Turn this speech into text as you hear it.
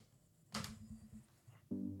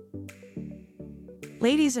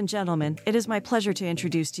Ladies and gentlemen, it is my pleasure to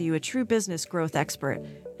introduce to you a true business growth expert,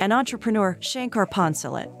 an entrepreneur, Shankar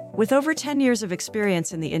Poncelet. With over 10 years of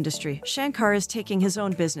experience in the industry, Shankar is taking his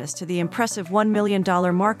own business to the impressive $1 million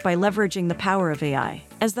mark by leveraging the power of AI.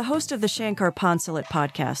 As the host of the Shankar Poncelet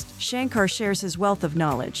Podcast, Shankar shares his wealth of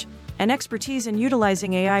knowledge and expertise in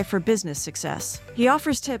utilizing AI for business success. He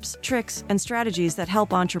offers tips, tricks, and strategies that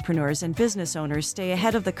help entrepreneurs and business owners stay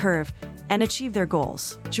ahead of the curve and achieve their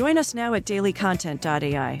goals. Join us now at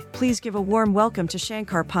dailycontent.ai. Please give a warm welcome to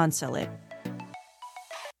Shankar Poncelet.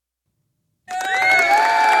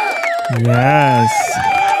 Yes,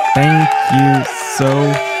 thank you so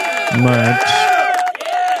much.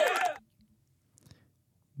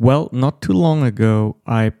 Well, not too long ago,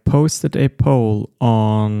 I posted a poll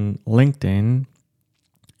on LinkedIn,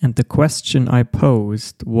 and the question I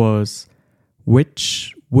posed was,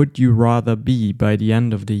 which would you rather be by the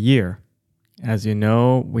end of the year? As you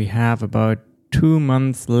know, we have about 2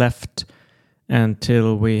 months left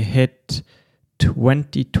until we hit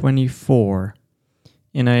 2024.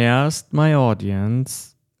 And I asked my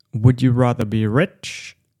audience, would you rather be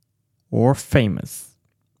rich or famous?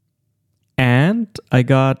 And I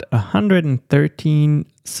got 113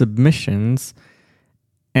 submissions,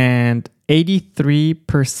 and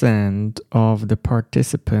 83% of the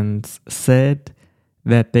participants said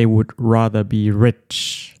that they would rather be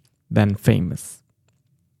rich than famous.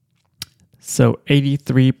 So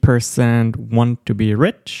 83% want to be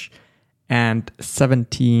rich and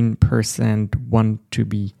 17% want to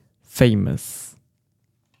be famous.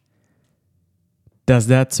 Does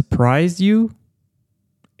that surprise you?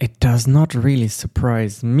 It does not really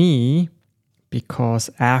surprise me, because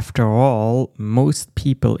after all, most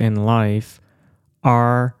people in life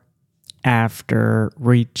are after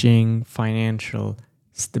reaching financial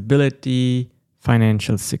stability,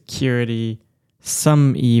 financial security.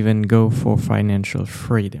 Some even go for financial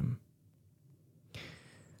freedom.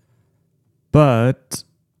 But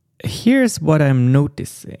here's what I'm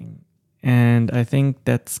noticing, and I think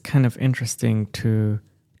that's kind of interesting to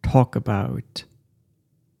talk about.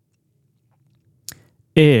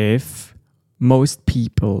 If most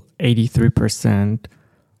people, 83%,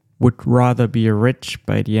 would rather be rich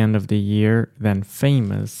by the end of the year than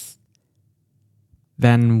famous,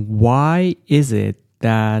 then why is it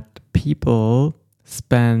that people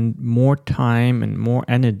spend more time and more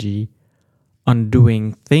energy on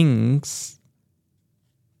doing things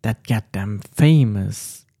that get them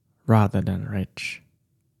famous rather than rich?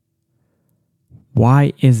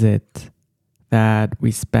 Why is it that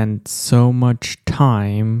we spend so much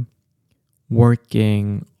time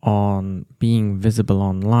working on being visible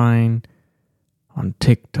online, on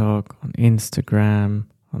TikTok, on Instagram,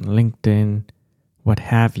 on LinkedIn, what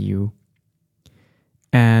have you,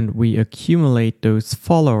 and we accumulate those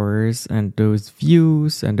followers and those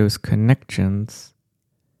views and those connections,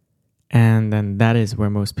 and then that is where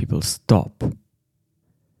most people stop.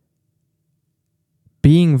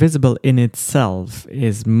 Being visible in itself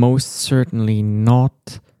is most certainly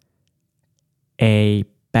not a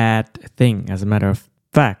bad thing. As a matter of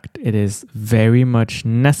fact, it is very much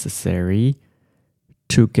necessary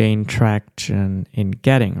to gain traction in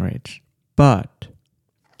getting rich. But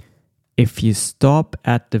if you stop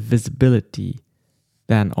at the visibility,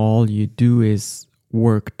 then all you do is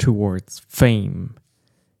work towards fame.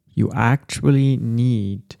 You actually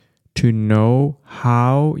need to know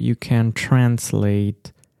how you can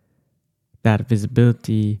translate that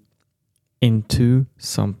visibility into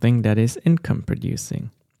something that is income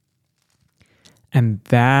producing. And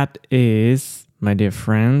that is, my dear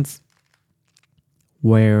friends,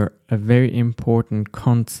 where a very important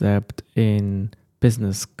concept in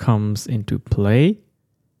business comes into play.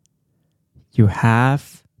 You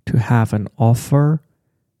have to have an offer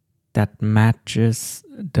that matches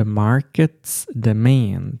the market's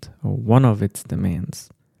demand, or one of its demands.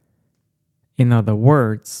 In other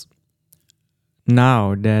words,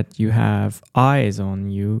 now that you have eyes on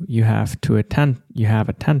you, you have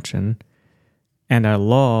attention. And I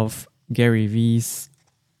love Gary Vee's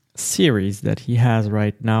series that he has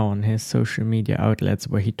right now on his social media outlets,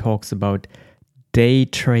 where he talks about day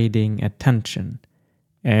trading attention.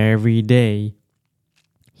 Every day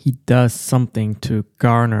he does something to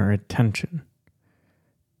garner attention.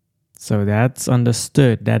 So that's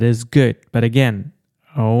understood. That is good. But again,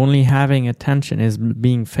 only having attention is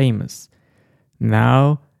being famous.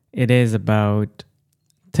 Now it is about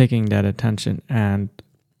taking that attention and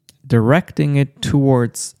directing it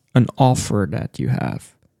towards an offer that you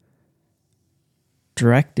have.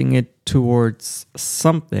 Directing it towards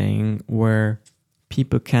something where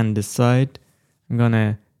people can decide, I'm going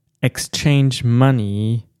to exchange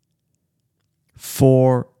money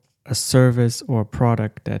for a service or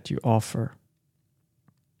product that you offer.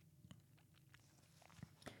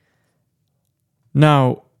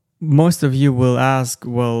 Now, most of you will ask,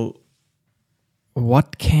 well,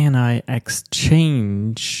 what can I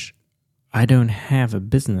exchange? I don't have a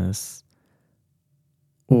business.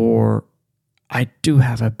 Or I do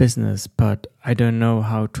have a business, but I don't know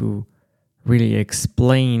how to really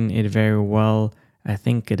explain it very well. I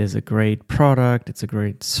think it is a great product, it's a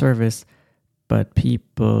great service, but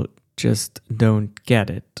people just don't get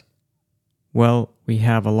it. Well, we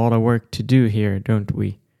have a lot of work to do here, don't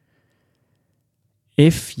we?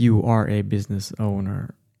 If you are a business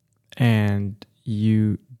owner and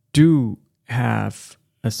you do have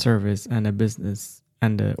a service and a business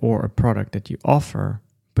or a product that you offer,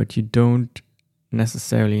 but you don't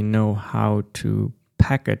necessarily know how to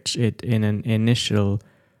package it in an initial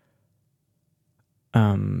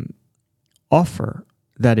offer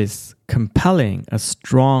that is compelling, a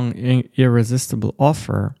strong, irresistible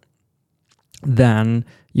offer, then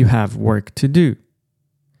you have work to do.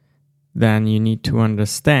 Then you need to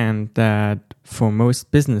understand that for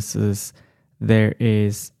most businesses, there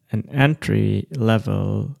is an entry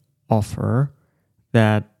level offer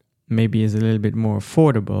that maybe is a little bit more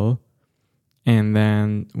affordable. And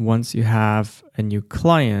then once you have a new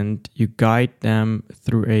client, you guide them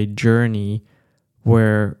through a journey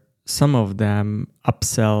where some of them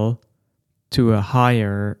upsell to a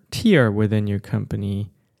higher tier within your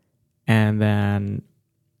company. And then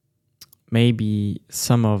maybe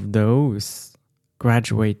some of those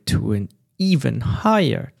graduate to an even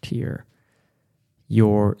higher tier,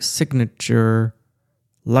 your signature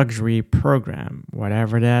luxury program,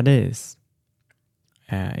 whatever that is.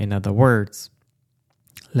 In other words,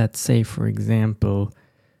 let's say, for example,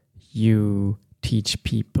 you teach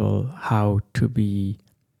people how to be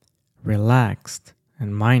relaxed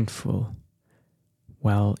and mindful.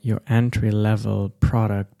 Well, your entry-level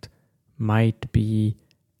product might be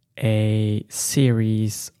a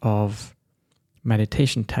series of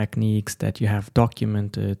meditation techniques that you have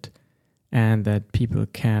documented and that people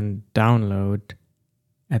can download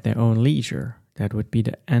at their own leisure. That would be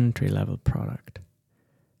the entry-level product.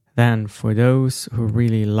 Then for those who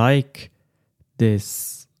really like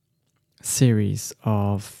this series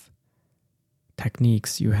of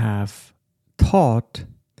techniques you have taught,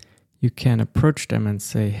 you can approach them and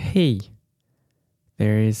say, hey,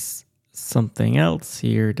 there is something else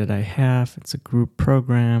here that I have. It's a group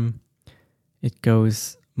program. It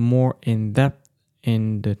goes more in depth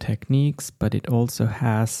in the techniques, but it also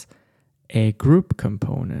has a group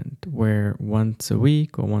component where once a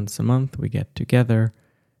week or once a month we get together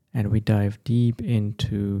and we dive deep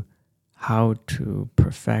into how to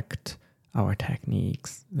perfect our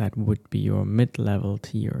techniques. That would be your mid-level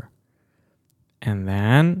tier. And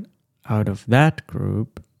then out of that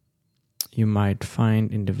group, you might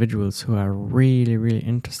find individuals who are really, really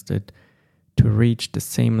interested to reach the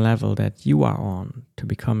same level that you are on, to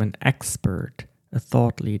become an expert, a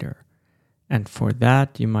thought leader. And for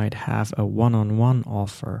that, you might have a one-on-one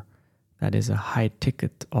offer that is a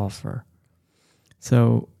high-ticket offer.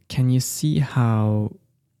 So can you see how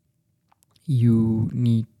you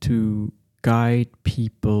need to guide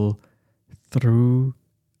people through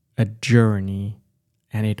a journey,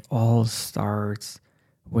 and it all starts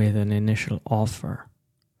with an initial offer?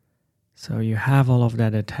 So you have all of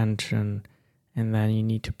that attention, and then you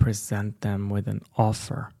need to present them with an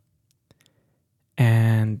offer.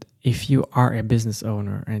 And if you are a business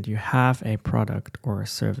owner and you have a product or a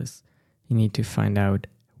service, you need to find out,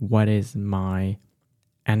 what is my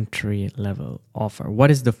entry level offer?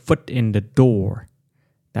 What is the foot in the door?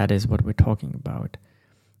 That is what we're talking about.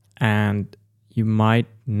 And you might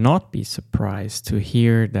not be surprised to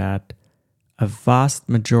hear that a vast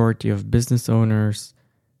majority of business owners,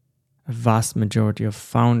 a vast majority of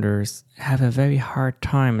founders have a very hard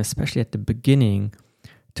time, especially at the beginning,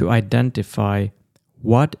 to identify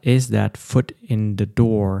what is that foot in the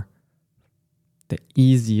door, the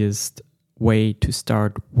easiest way to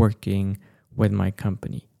start working with my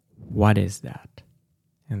company. What is that?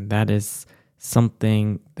 And that is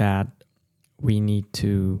something that we need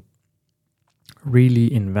to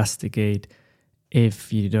really investigate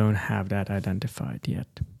if you don't have that identified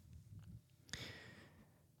yet.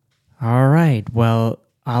 All right, well,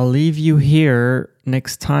 I'll leave you here.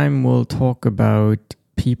 Next time we'll talk about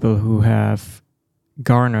people who have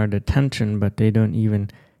garnered attention, but they don't even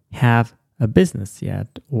have a business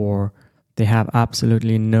yet, or they have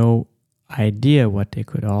absolutely no idea what they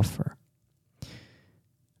could offer.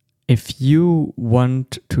 If you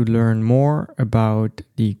want to learn more about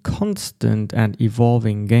the constant and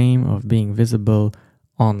evolving game of being visible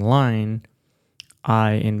online,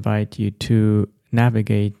 I invite you to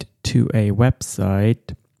navigate to a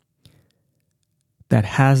website that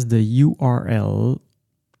has the URL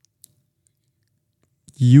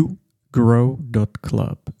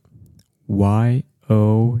yougrow.club.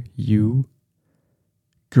 YOU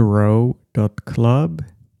grow.club.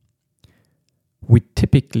 We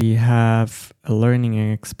typically have a learning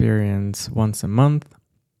experience once a month,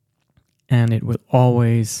 and it will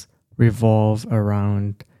always revolve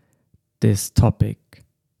around this topic: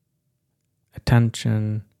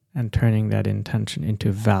 attention and turning that intention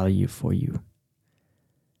into value for you.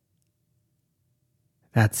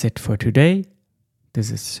 That's it for today.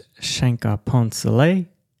 This is Shankar Poncelet,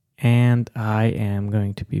 and I am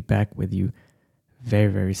going to be back with you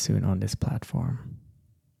very, very soon on this platform.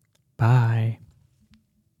 Bye.